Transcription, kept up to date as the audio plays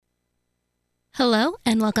Hello,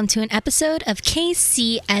 and welcome to an episode of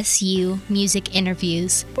KCSU Music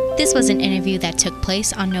Interviews. This was an interview that took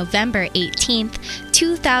place on November 18th,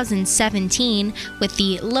 2017, with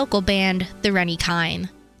the local band, The Runny Kind.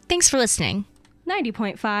 Thanks for listening.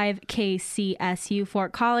 90.5 KCSU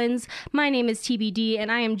Fort Collins. My name is TBD,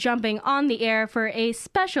 and I am jumping on the air for a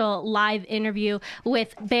special live interview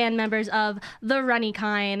with band members of The Runny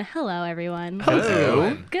Kind. Hello, everyone.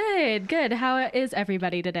 Hello. Good. How is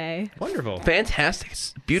everybody today? Wonderful. Fantastic.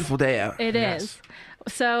 It's a beautiful day out. It is.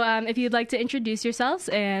 So if you'd like to introduce yourselves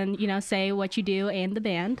and, say what you do and the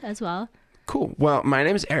band as well. Cool. Well, my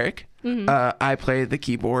name is Eric. I play the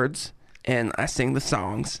keyboards and I sing the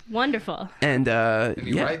songs. Wonderful. And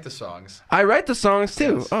you write the songs. I write the songs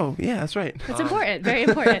too. Yes. Oh, yeah, that's right. That's important. Very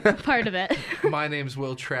important part of it. My name's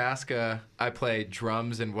Will Trask. I play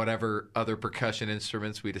drums and whatever other percussion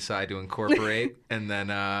instruments we decide to incorporate. And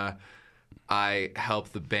then I help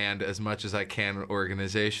the band as much as I can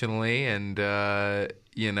organizationally. And,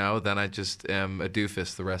 then I just am a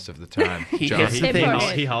doofus the rest of the time. He John? hits the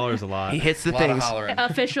things. He hollers a lot. He hits the A lot of things. hollering.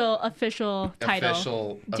 Official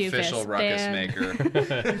title. Official ruckus band.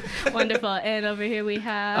 maker. Wonderful. And over here we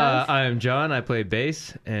have I'm John. I play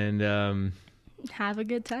bass, and Have a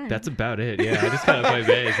Good Time. that's about it. Yeah, I just kind of play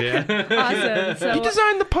bass. Yeah. awesome. So He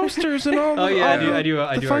designed the posters and all. Oh yeah, I do the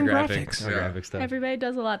our fun graphics. Our Yeah. graphic stuff. everybody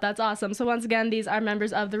does a lot. That's awesome. So once again, these are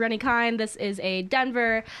members of The Runny Kind. This is a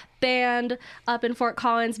Denver band up in Fort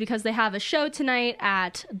Collins because they have a show tonight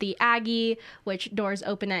at the Aggie, which doors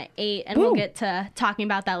open at 8. And we'll get to talking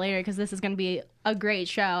about that later because this is going to be a great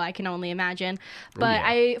show, I can only imagine. But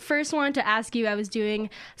I first wanted to ask you, I was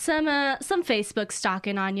doing some Facebook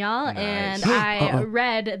stalking on y'all, and I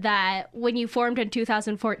read that when you formed in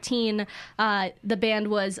 2014, the band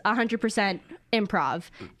was 100% improv,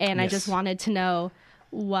 and I just wanted to know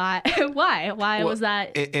why was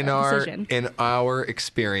that in a our decision? in our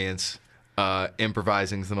experience,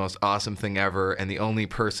 improvising is the most awesome thing ever, and the only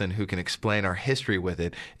person who can explain our history with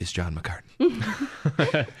it is John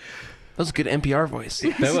McCartney. That was a good NPR voice.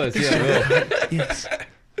 That was yeah. Yes.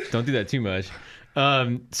 Don't do that too much.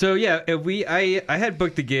 So yeah, I had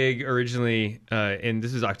booked the gig originally, and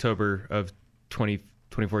this is October of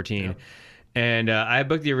 2014. And I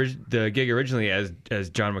booked the gig originally as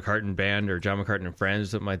John McCartney Band or John McCartney and Friends,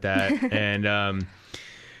 something like that. And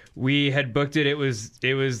we had booked it. It was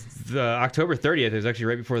the October 30th. It was actually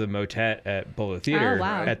right before the motet at Bolo Theater. Oh,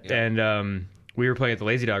 wow. And we were playing at the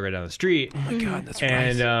Lazy Dog right down the street. Oh my God, that's right.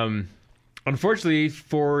 And unfortunately,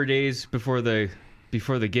 4 days before the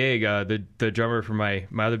gig, the drummer for my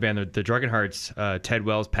other band, the Drunken Hearts, Ted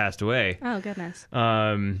Wells, passed away. Oh goodness.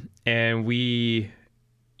 And we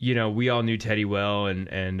all knew Teddy well,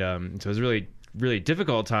 and so it was a really, really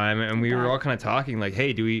difficult time. And we were all kind of talking like,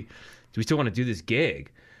 hey, do we still want to do this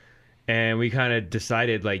gig? And we kind of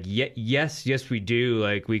decided like, yes, we do.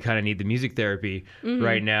 Like, we kind of need the music therapy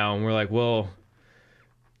right now. And we're like, well,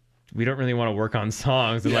 we don't really want to work on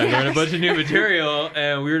songs and like learn a bunch of new material.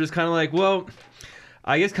 And we were just kind of like, well,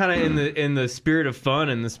 I guess kind of in the spirit of fun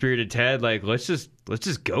and the spirit of Ted, like let's just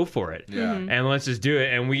go for it. Yeah. And let's just do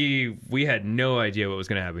it. And we had no idea what was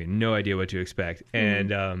going to happen, no idea what to expect.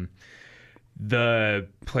 And the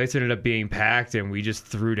place ended up being packed, and we just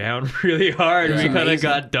threw down really hard. It was We kind of amazing.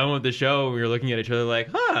 got done with the show, and we were looking at each other like,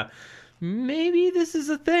 maybe this is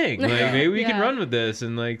a thing. Like maybe we can run with this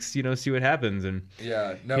and like see what happens. And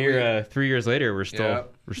Yeah. No. here 3 years later, we're still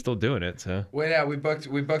doing it. So Well, yeah, we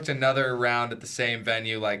booked another round at the same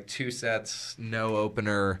venue, like 2 sets, no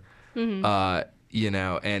opener. And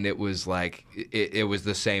it was like it was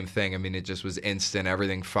the same thing. I mean, it just was instant.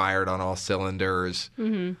 Everything fired on all cylinders.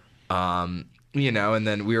 And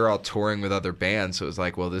then we were all touring with other bands, so it was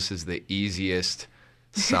like, well, this is the easiest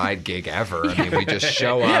side gig ever. I mean, we just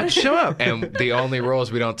show up. Yeah, show up. And the only rule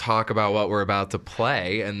is we don't talk about what we're about to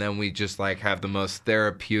play, and then we just like have the most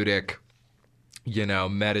therapeutic,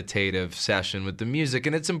 meditative session with the music.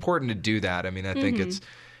 And it's important to do that. I mean, I think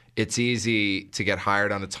it's easy to get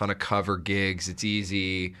hired on a ton of cover gigs. It's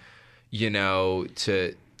easy,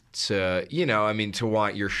 to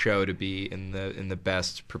want your show to be in the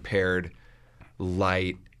best prepared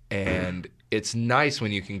light. And it's nice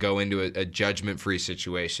when you can go into a judgment-free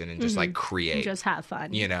situation and just like create, Just have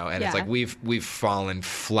fun. and it's like we've fallen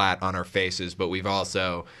flat on our faces, but we've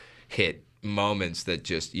also hit moments that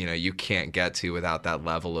just you can't get to without that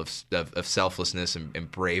level of selflessness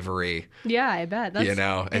and bravery. Yeah, I bet. That's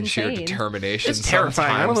and sheer insane. determination. It's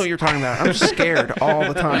terrifying. I don't know sometimes. what you're talking about. I'm scared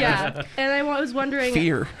all the time. Yeah, and I was wondering,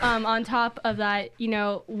 Fear. on top of that,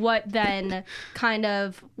 what then kind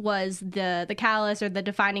of was the callus or the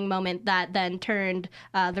defining moment that then turned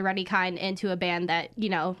the Runny Kind into a band that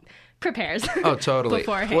prepares. Oh, totally.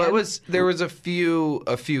 Beforehand. Well, there was a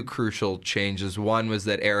few crucial changes. One was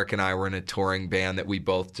that Eric and I were in a touring band that we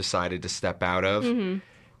both decided to step out of.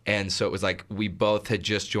 And so it was like we both had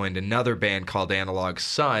just joined another band called Analog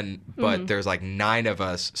Sun, but there's like 9 of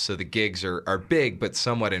us, so the gigs are big but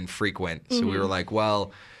somewhat infrequent. So we were like,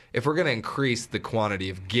 well, if we're going to increase the quantity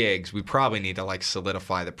of gigs, we probably need to like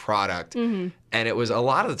solidify the product. And it was a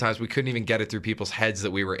lot of the times we couldn't even get it through people's heads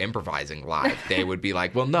that we were improvising live. They would be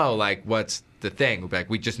like, well, no, like what's the thing? We'd be like,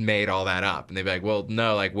 we just made all that up. And they'd be like, well,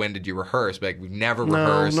 no, like when did you rehearse? We'd be like, we've never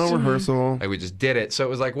rehearsed. No rehearsal. Like we just did it. So it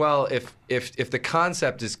was like, well, if the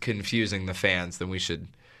concept is confusing the fans, then we should,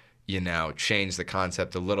 change the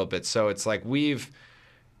concept a little bit. So it's like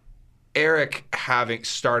Eric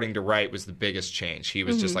starting to write was the biggest change. He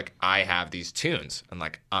was just like, I have these tunes, and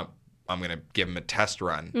like I'm gonna give them a test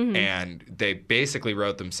run, and they basically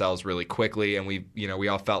wrote themselves really quickly, and we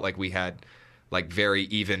all felt like we had like very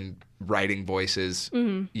even writing voices,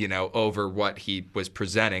 over what he was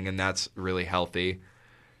presenting, and that's really healthy,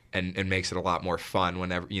 and makes it a lot more fun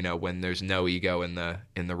whenever when there's no ego in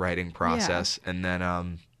the writing process, and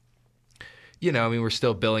then we're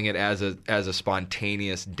still billing it as a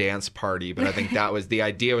spontaneous dance party, but I think that was the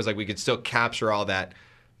idea, was like we could still capture all that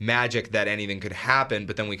magic that anything could happen,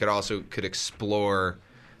 but then we could explore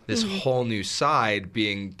this whole new side,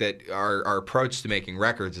 being that our approach to making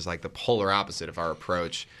records is like the polar opposite of our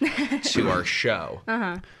approach to our show.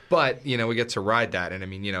 But, we get to ride that, and I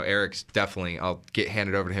mean, Eric's definitely, I'll hand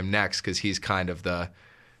it over to him next, because he's kind of the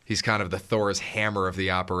Thor's hammer of the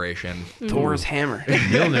operation. Thor's hammer.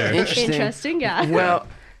 Mjolnir. Interesting, yeah. Well,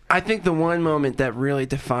 I think the one moment that really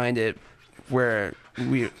defined it, where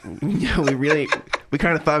we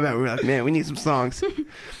kind of thought about it, we were like, man, we need some songs.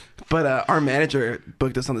 But our manager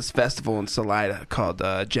booked us on this festival in Salida called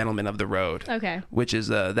Gentlemen of the Road. Okay. Which is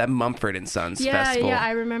that Mumford & Sons festival. Yeah,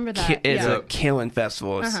 I remember that. It's a killing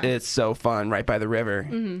festival. It's so fun, right by the river.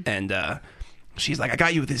 And she's like, I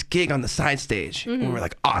got you this gig on the side stage. And we're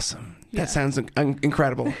like, awesome. That sounds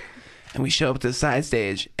incredible. And we show up to the side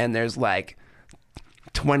stage, and there's like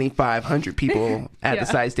 2,500 people at the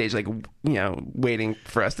side stage, like, waiting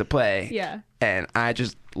for us to play. Yeah. And I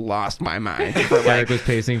just lost my mind. Eric was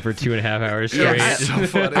pacing for 2.5 hours straight. So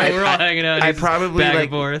funny. We're all hanging out. I just probably back like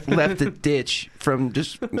and forth. left a ditch from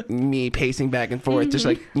just me pacing back and forth, just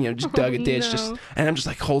like just dug a ditch, and I'm just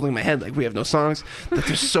like holding my head like we have no songs. That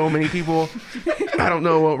there's so many people, I don't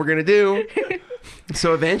know what we're gonna do.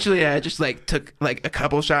 So eventually, I just like took like a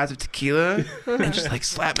couple shots of tequila and just like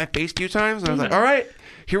slapped my face a few times, and I was like, all right.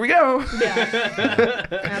 Here we go. Yeah,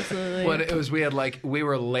 absolutely. When it was, we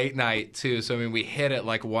were late night too. So I mean, we hit at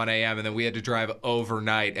like 1 a.m. and then we had to drive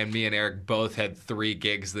overnight. And me and Eric both had 3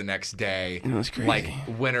 gigs the next day. It was crazy. Like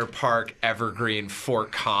Winter Park, Evergreen,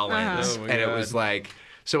 Fort Collins, Oh my and it God. was like.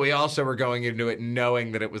 So we also were going into it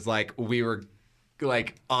knowing that it was like we were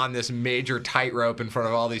like on this major tightrope in front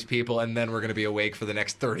of all these people, and then we're going to be awake for the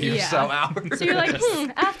next 30 or so hours. So you're like,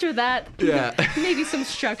 after that, maybe some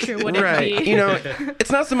structure wouldn't Right. be.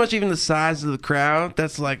 It's not so much even the size of the crowd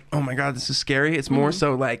that's like, oh my God, this is scary. It's more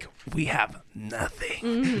so like, we have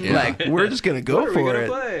nothing. Like, we're just going to go for it.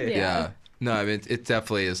 Play? Yeah. No, I mean, it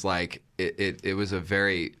definitely is like, it was a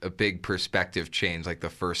big perspective change. Like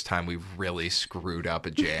the first time we really screwed up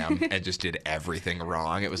a jam and just did everything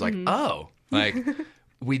wrong. It was like, oh, like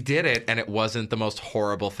we did it, and it wasn't the most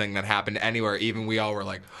horrible thing that happened anywhere. Even we all were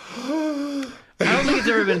like, I don't think it's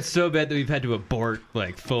ever been so bad that we've had to abort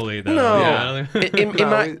like fully though. No. Yeah, I don't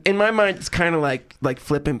think- In my mind, it's kind of like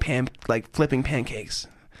flipping pancakes.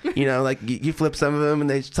 Like you flip some of them,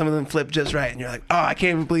 and some of them flip just right, and you're like, oh, I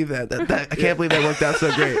can't even believe that. I can't believe that worked out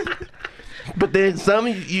so great. But then some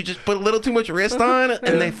you just put a little too much wrist on,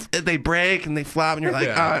 and they break and they flop, and you're like,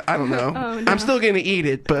 I don't know. Oh, no. I'm still gonna eat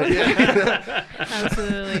it, but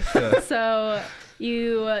Absolutely. So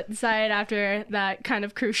you decided after that kind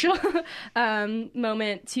of crucial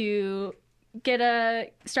moment to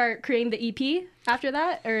start creating the EP after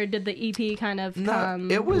that, or did the EP kind of come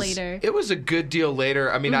later? It was a good deal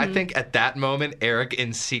later. I mean, I think at that moment, Eric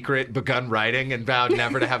in secret begun writing and vowed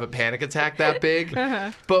never to have a panic attack that big.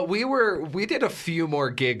 But we did a few more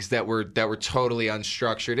gigs that were totally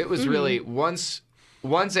unstructured. It was really once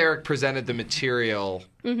Eric presented the material.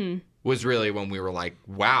 Was really when we were like,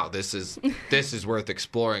 wow, this is worth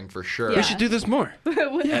exploring for sure. Yeah. we should do this more. This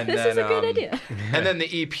is a good idea. And then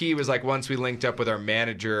the EP was like, once we linked up with our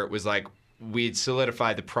manager, it was like we'd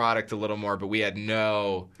solidified the product a little more, but we had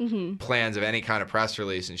no plans of any kind of press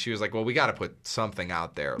release. And she was like, well, we got to put something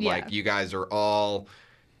out there. Yeah. Like, you guys are all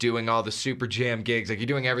doing all the super jam gigs. Like, you're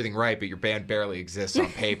doing everything right, but your band barely exists on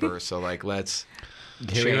paper. So, like, let's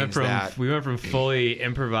change that. We went from fully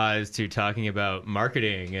improvised to talking about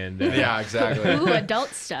marketing and Yeah, exactly. Ooh, adult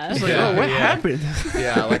stuff. Like, oh, what happened?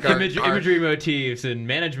 Yeah, like our imagery motifs and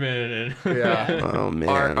management and yeah. Oh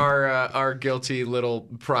man. Our guilty little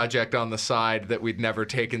project on the side that we'd never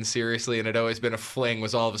taken seriously and had always been a fling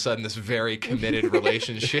was all of a sudden this very committed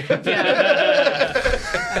relationship. It's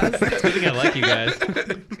a good thing I like you guys.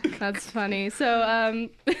 That's funny. So,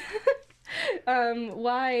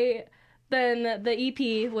 why then the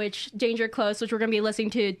EP, which Danger Close, which we're going to be listening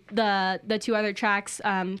to the two other tracks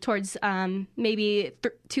towards maybe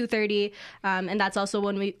 2:30, and that's also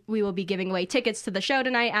when we will be giving away tickets to the show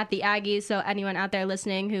tonight at the Aggies. So anyone out there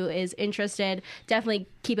listening who is interested, definitely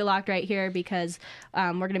keep it locked right here because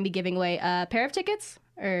we're going to be giving away a pair of tickets.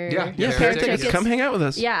 Yeah, Pair of tickets. Come hang out with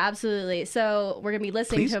us. Yeah, absolutely. So we're going to be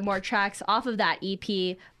listening to more tracks off of that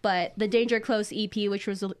EP, but the Danger Close EP, which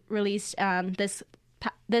was released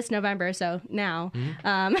this November, so now,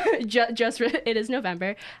 it is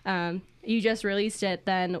November. You just released it.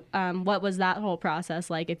 Then, what was that whole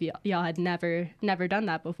process like? If y'all had never done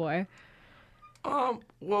that before?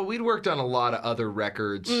 Well, we'd worked on a lot of other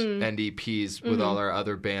records and EPs with all our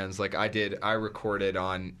other bands. Like I recorded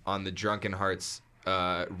on the Drunken Hearts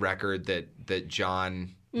record that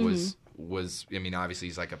John was. I mean, obviously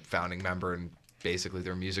he's like a founding member and basically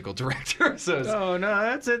their musical director. So Oh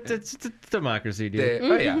no, it's a democracy, dude.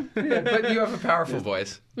 oh yeah, but you have a powerful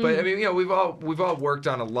voice. But I mean, we've all worked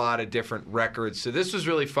on a lot of different records. So this was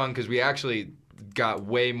really fun because we actually got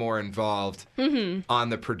way more involved on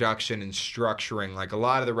the production and structuring. Like a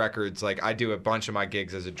lot of the records, like I do a bunch of my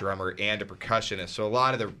gigs as a drummer and a percussionist. So a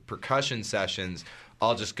lot of the percussion sessions,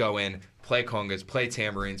 I'll just go in, play congas, play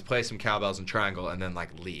tambourines, play some cowbells and triangle, and then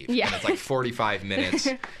like leave. Yeah. And it's like 45 minutes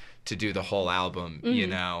to do the whole album,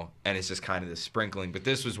 and it's just kind of this sprinkling. But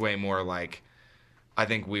this was way more like, I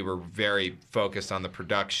think we were very focused on the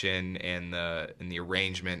production and the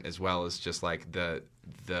arrangement as well as just like the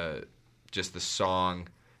song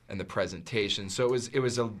and the presentation. So it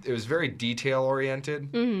was very detail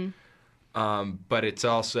oriented. But it's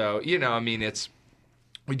also, I mean,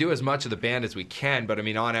 we do as much of the band as we can, but I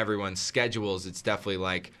mean, on everyone's schedules, it's definitely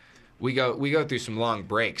like we go through some long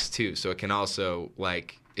breaks too. So it can also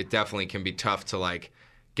like, it definitely can be tough to like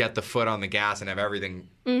get the foot on the gas and have everything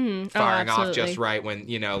firing off just right when,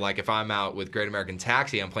 like if I'm out with Great American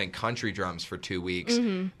Taxi, I'm playing country drums for 2 weeks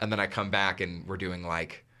and then I come back and we're doing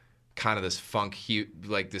like kind of this funk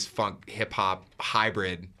hip hop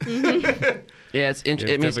hybrid. Yeah, it's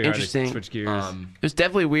interesting. Switch gears. It was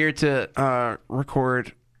definitely weird to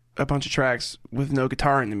record a bunch of tracks with no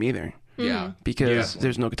guitar in them either. Yeah. Because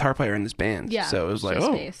there's no guitar player in this band. Yeah. So it was like, just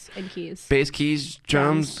oh. bass and keys. Bass, keys,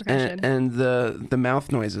 drums, percussion. and the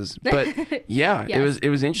mouth noises. But yeah, Yes. it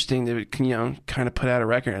was interesting to kind of put out a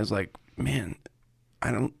record. I was like, man,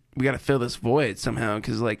 we got to fill this void somehow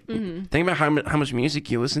because think about how much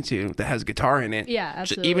music you listen to that has guitar in it. Yeah,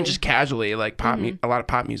 absolutely. Even just casually, like pop, a lot of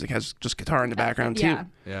pop music has just guitar in the background too. Yeah.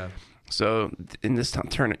 Yeah. So in this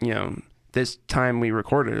this time we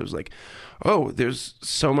recorded, it was like, oh, there's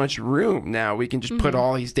so much room now. We can just put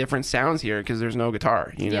all these different sounds here because there's no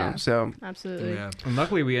guitar, Yeah. So Absolutely. Yeah. And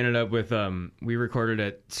luckily, we ended up with we recorded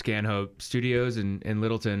at Scanhope Studios in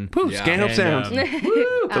Littleton. whew, Yeah. Scanhope And, sounds.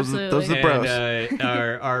 Absolutely. those are the bros. And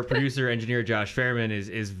our producer engineer Josh Fairman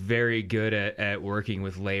is very good at working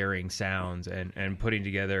with layering sounds and putting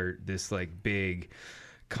together this like big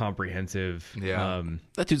comprehensive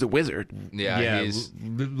That dude's a wizard. He's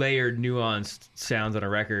layered nuanced sounds on a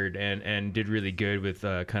record and did really good with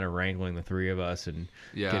kind of wrangling the three of us and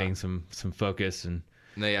getting some focus and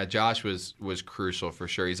Josh was crucial for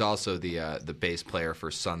sure. He's also the bass player for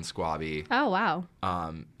Sun Squabby. Oh, wow.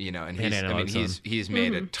 And Analog Sun. he's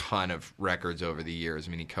made a ton of records over the years.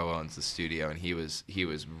 I mean, he co-owns the studio, and he was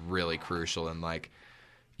really crucial in like,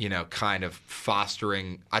 kind of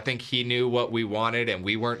fostering. I think he knew what we wanted, and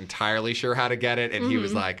we weren't entirely sure how to get it. And he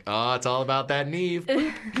was like, "Oh, it's all about that Neve."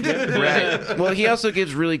 Right. Well, he also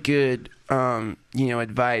gives really good,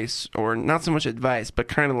 advice, or not so much advice, but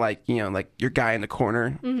kind of like, like your guy in the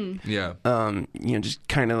corner. Yeah. Just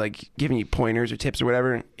kind of like giving you pointers or tips or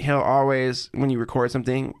whatever. He'll always, when you record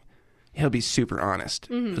something, he'll be super honest.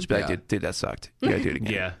 He'll just be like, dude, that sucked. You gotta do it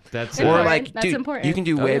again. yeah, that's Or Important. like, That's dude, important. you can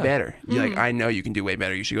do way yeah. better. You're like, I know you can do way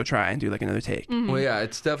better. You should go try and do like another take. Well, yeah,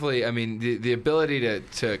 it's definitely. I mean, the ability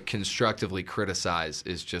to constructively criticize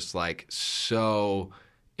is just like so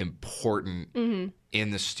important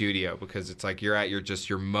in the studio because it's like you're at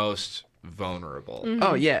your most vulnerable.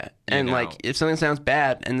 Oh yeah, and know. like if something sounds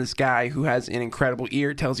bad, and this guy who has an incredible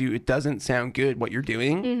ear tells you it doesn't sound good what you're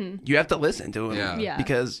doing, you have to listen to him Yeah.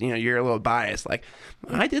 because you're a little biased. Like,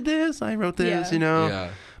 I did this, I wrote this,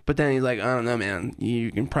 Yeah. But then he's like, I don't know, man,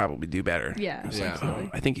 you can probably do better. Yeah. It's Yeah. like, oh,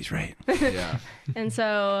 I think he's right. Yeah. And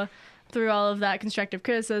so, through all of that constructive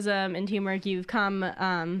criticism and teamwork, you've come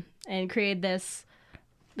and created this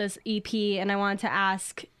EP. And I wanted to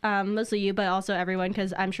ask mostly you, but also everyone,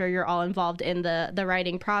 because I'm sure you're all involved in the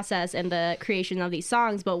writing process and the creation of these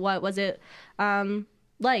songs. But what was it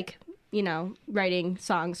like, writing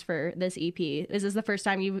songs for this EP? Is this the first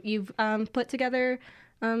time you've put together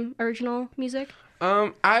original music?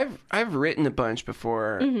 I've written a bunch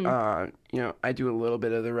before. I do a little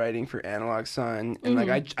bit of the writing for Analog Sun, and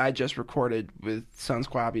like I just recorded with Sun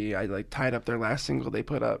Squabby. I like tied up their last single they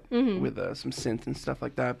put up with some synth and stuff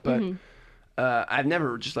like that. But I've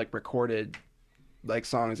never just like recorded like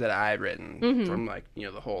songs that I've written from like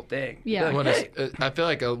the whole thing. Yeah. Like, Well, hey, I feel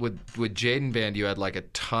like with Jaden Band, you had like a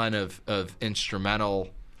ton of instrumental.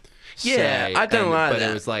 Yeah, I've done a lot of but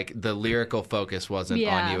that. it was like the lyrical focus wasn't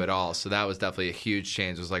Yeah. on you at all. So that was definitely a huge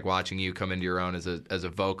change. It was like watching you come into your own as a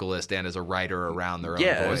vocalist and as a writer around their own voice.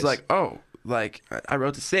 it was like, oh, like I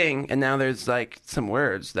wrote the thing, and now there's like some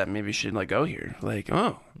words that maybe should like go here. Like,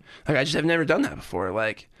 oh, like I just have never done that before.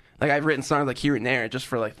 Like I've written songs like here and there just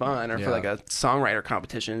for like fun or for like a songwriter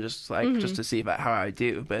competition, just like just to see how I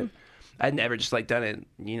do. But I'd never just like done it,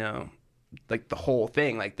 like the whole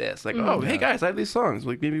thing like this. Like, oh, hey guys, I have these songs.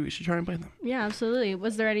 Like maybe we should try and play them. Yeah, absolutely.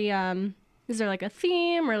 Was there any is there like a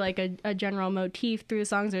theme or like a general motif through the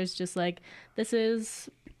songs, or is it just like, this is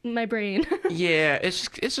my brain? Yeah, it's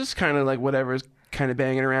just kind of like whatever's kind of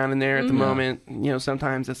banging around in there at the moment.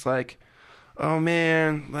 Sometimes it's like, oh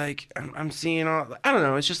man, like I'm seeing all. I don't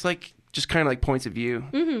know. It's just kind of like points of view.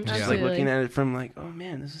 Just like Absolutely. looking at it from like, oh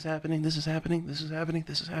man, this is happening. This is happening. This is happening.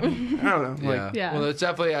 This is happening. I don't know. Like, Yeah. Well, it's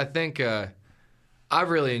definitely. I think I've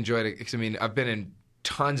really enjoyed it because I've been in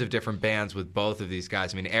tons of different bands with both of these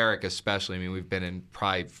guys. Eric especially. We've been in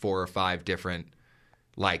probably 4 or 5 different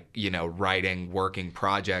writing, working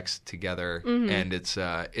projects together, and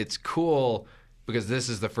it's cool because this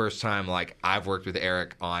is the first time like I've worked with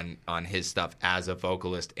Eric on his stuff as a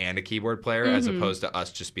vocalist and a keyboard player, as opposed to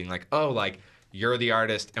us just being like, oh, like you're the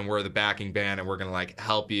artist and we're the backing band and we're gonna like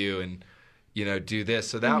help you and do this.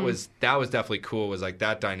 So that was definitely cool. Was like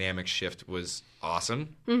that dynamic shift was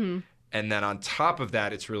awesome. And then on top of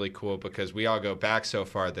that, it's really cool because we all go back so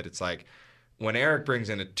far that it's like, when Eric brings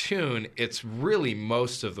in a tune, it's really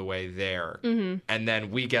most of the way there. And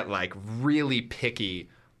then we get like really picky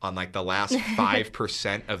on like the last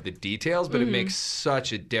 5% of the details, but it makes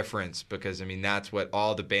such a difference because that's what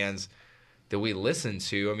all the bands that we listen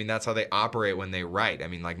to, that's how they operate when they write.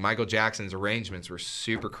 Like Michael Jackson's arrangements were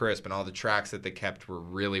super crisp and all the tracks that they kept were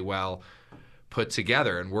really well put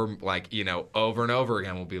together, and we're like, over and over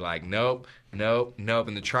again we'll be like, nope, and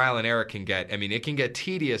the trial and error can get, it can get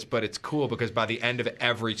tedious, but it's cool because by the end of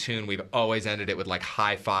every tune we've always ended it with like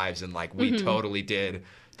high fives and like we totally did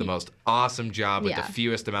the most awesome job with the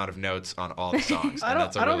fewest amount of notes on all the songs. And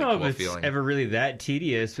that's a really know cool if it's feeling. ever really that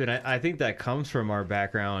tedious, but I think that comes from our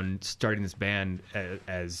background starting this band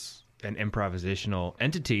as an improvisational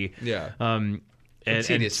entity. Yeah. And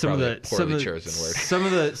tedious some of probably the a poorly chosen word.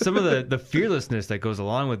 some of the fearlessness that goes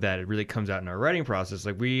along with that, it really comes out in our writing process.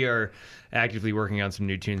 Like we are actively working on some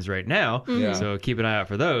new tunes right now, so keep an eye out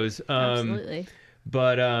for those. Absolutely.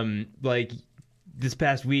 But like this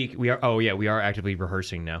past week, we are actively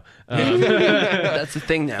rehearsing now. that's the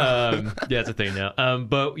thing now. That's a thing now.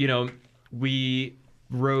 But we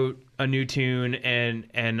wrote a new tune,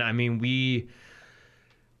 and we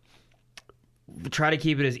try to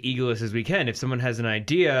keep it as egoless as we can. If someone has an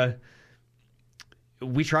idea,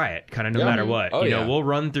 we try it kind of no matter what. Oh, yeah. We'll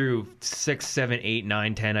run through 6, 7, 8,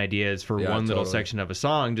 9, 10 ideas for one little section of a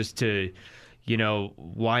song just to,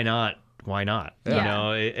 why not?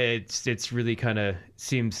 Yeah. It's really kind of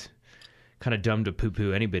seems kind of dumb to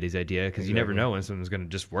poo-poo anybody's idea because you never know when something's going to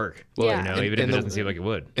just work. Well, yeah. Even if it doesn't seem like it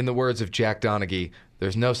would. In the words of Jack Donaghy,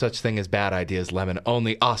 there's no such thing as bad ideas, Lemon.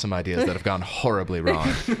 Only awesome ideas that have gone horribly wrong.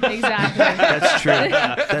 Exactly. That's true.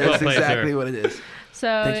 That Well is played, exactly sir. what it is. So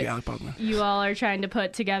Thank you, Alec Baldwin. you all are trying to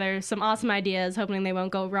put together some awesome ideas, hoping they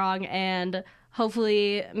won't go wrong, and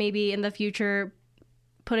hopefully maybe in the future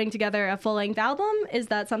putting together a full-length album. Is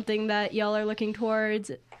that something that y'all are looking towards?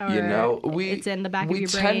 Or it's in the back of your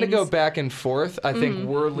brains? We tend to go back and forth. I think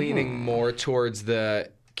we're leaning more towards the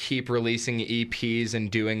keep releasing EPs and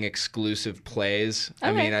doing exclusive plays. I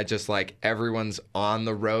Okay. mean, I just like everyone's on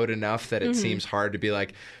the road enough that it seems hard to be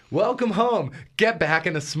like, welcome home, get back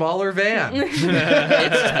in a smaller van.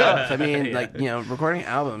 It's tough. I mean, like, you know, recording an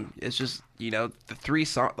album, it's just, you know, the three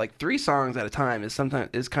songs at a time is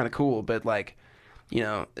sometimes kind of cool, but like, you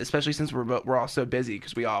know, especially since we're all so busy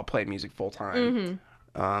because we all play music full time.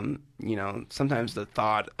 You know, sometimes the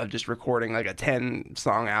thought of just recording like a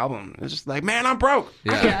 10-song album is just like, man, I'm broke.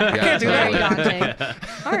 Yeah, totally. very daunting.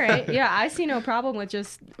 All right, yeah, I see no problem with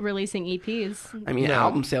just releasing EPs. I mean,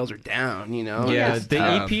 album sales are down, you know? Yeah, It's the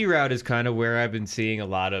tough. EP route is kind of where I've been seeing a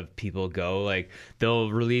lot of people go. Like they'll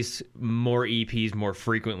release more EPs more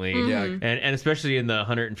frequently, Yeah. and especially in the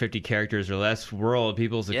 150 characters or less world,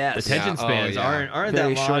 people's Yes. attention Yeah. Oh, spans yeah. aren't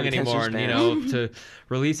Very that short long attention anymore. And, you spans. know, to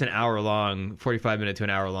release an hour-long, 45-minute to an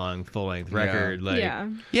hour-long full-length record, like Yeah.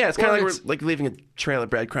 Yeah, it's kind Well, of like it's- we're like leaving a trail of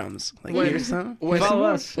breadcrumbs. Like, here's some. follow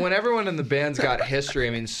us. When everyone in the band's got history,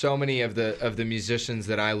 I mean, so many of the musicians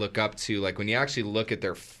that I look up to, like when you actually look at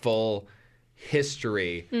their full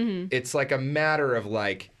history, it's like a matter of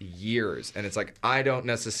like years. And it's like, I don't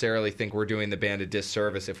necessarily think we're doing the band a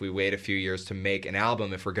disservice if we wait a few years to make an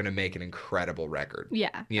album if we're going to make an incredible record. Yeah,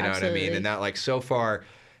 You know what I absolutely. mean? And that, like, so far,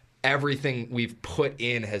 everything we've put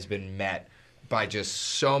in has been met by just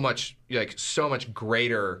so much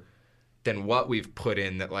greater than what we've put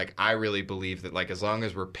in, that like I really believe that like as long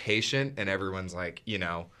as we're patient and everyone's like, you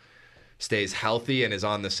know, stays healthy and is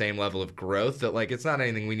on the same level of growth, that like it's not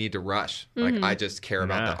anything we need to rush. Like I just care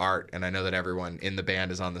about Yeah. the art, and I know that everyone in the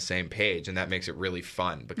band is on the same page, and that makes it really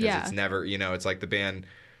fun because Yeah. it's never, you know, it's like the band,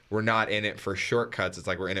 we're not in it for shortcuts. It's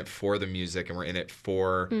like we're in it for the music, and we're in it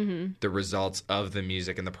for the results of the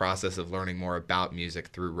music and the process of learning more about music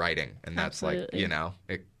through writing. And that's like, Absolutely. you know,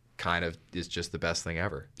 it kind of is just the best thing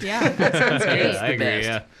ever. Yeah, that sounds great. I agree. best.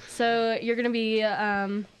 Yeah. So you're gonna be.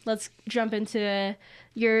 Let's jump into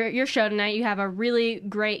your show tonight. You have a really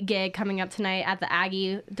great gig coming up tonight at the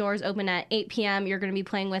Aggie. Doors open at 8 p.m. You're gonna be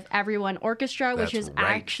playing with Everyone Orchestra, which That's is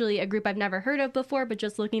right. actually a group I've never heard of before. But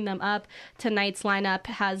just looking them up, tonight's lineup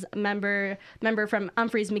has member from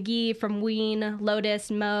Humphreys McGee, from Ween, Lotus,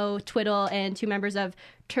 Mo, Twiddle, and 2 members of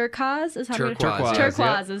Turquoise. Is how I'm Turquoise,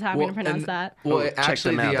 Turquoise yeah. is how I'm gonna pronounce and- that. Well, Oh, check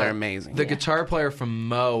actually, them out. the, They're amazing. The Yeah. guitar player from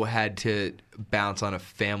Mo had to bounce on a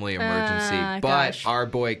family emergency, but gosh. our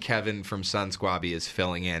boy Kevin from Sun Squabby is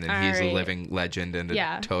filling in, and he's a Alright. living legend and a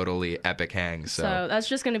Yeah. totally epic hang. So that's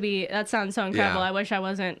just going to be, that sounds so incredible. Yeah. I wish I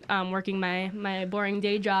wasn't working my boring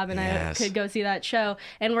day job and Yes. I could go see that show.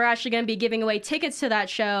 And we're actually going to be giving away tickets to that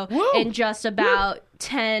show in just about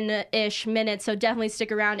 10-ish minutes. So definitely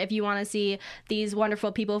stick around if you want to see these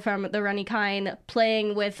wonderful people from the Running Kind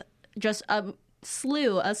playing with just a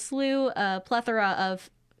plethora of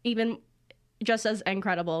even just as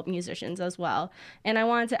incredible musicians as well. And I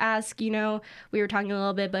wanted to ask, you know, we were talking a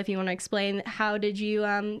little bit, but if you want to explain, how did you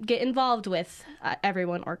get involved with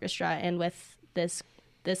Everyone Orchestra and with this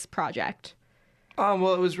project?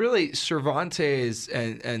 Well, it was really Cervantes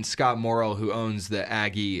and Scott Morrill, who owns the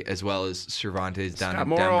Aggie, as well as Cervantes down Scott in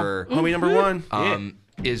Morrill, Denver. homie number one.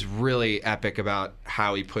 Is really epic about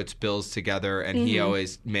how he puts bills together, and he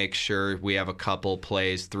always makes sure we have a couple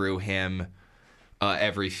plays through him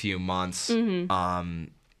every few months.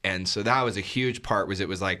 And so that was a huge part. It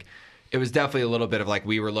was definitely a little bit of like,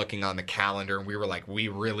 we were looking on the calendar and we were like, we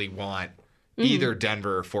really want either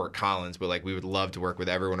Denver or Fort Collins, but like we would love to work with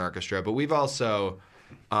Everyone Orchestra. But we've also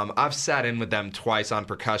I've sat in with them twice on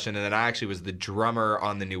percussion, and then I actually was the drummer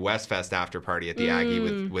on the New West Fest after party at the Aggie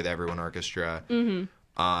with Everyone Orchestra.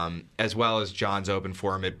 As well as John's open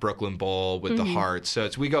for him at Brooklyn Bowl with the Hearts. So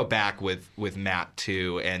we go back with Matt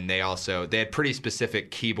too, and they had pretty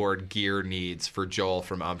specific keyboard gear needs for Joel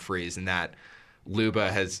from Humphreys, and that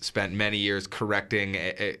Luba has spent many years collecting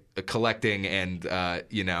and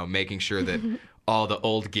making sure that all the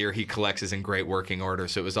old gear he collects is in great working order.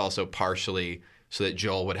 So it was also partially so that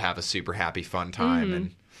Joel would have a super happy fun time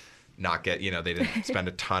and not get, they didn't spend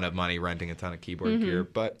a ton of money renting a ton of keyboard gear.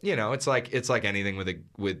 But, it's like anything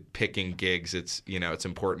with picking gigs. It's, it's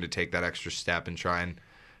important to take that extra step and try and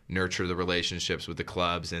nurture the relationships with the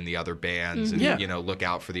clubs and the other bands and, look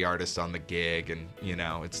out for the artists on the gig. And,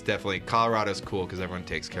 it's definitely, Colorado's cool because everyone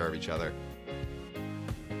takes care of each other.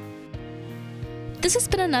 This has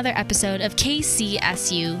been another episode of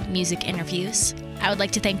KCSU Music Interviews. I would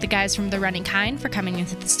like to thank the guys from The Running Kind for coming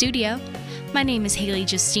into the studio. My name is Haley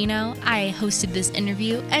Justino. I hosted this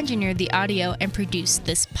interview, engineered the audio, and produced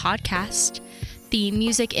this podcast. The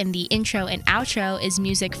music in the intro and outro is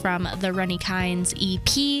music from the Runny Kinds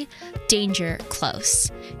EP, Danger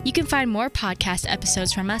Close. You can find more podcast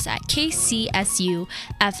episodes from us at kcsufm.com,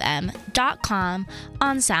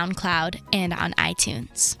 on SoundCloud, and on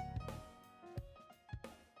iTunes.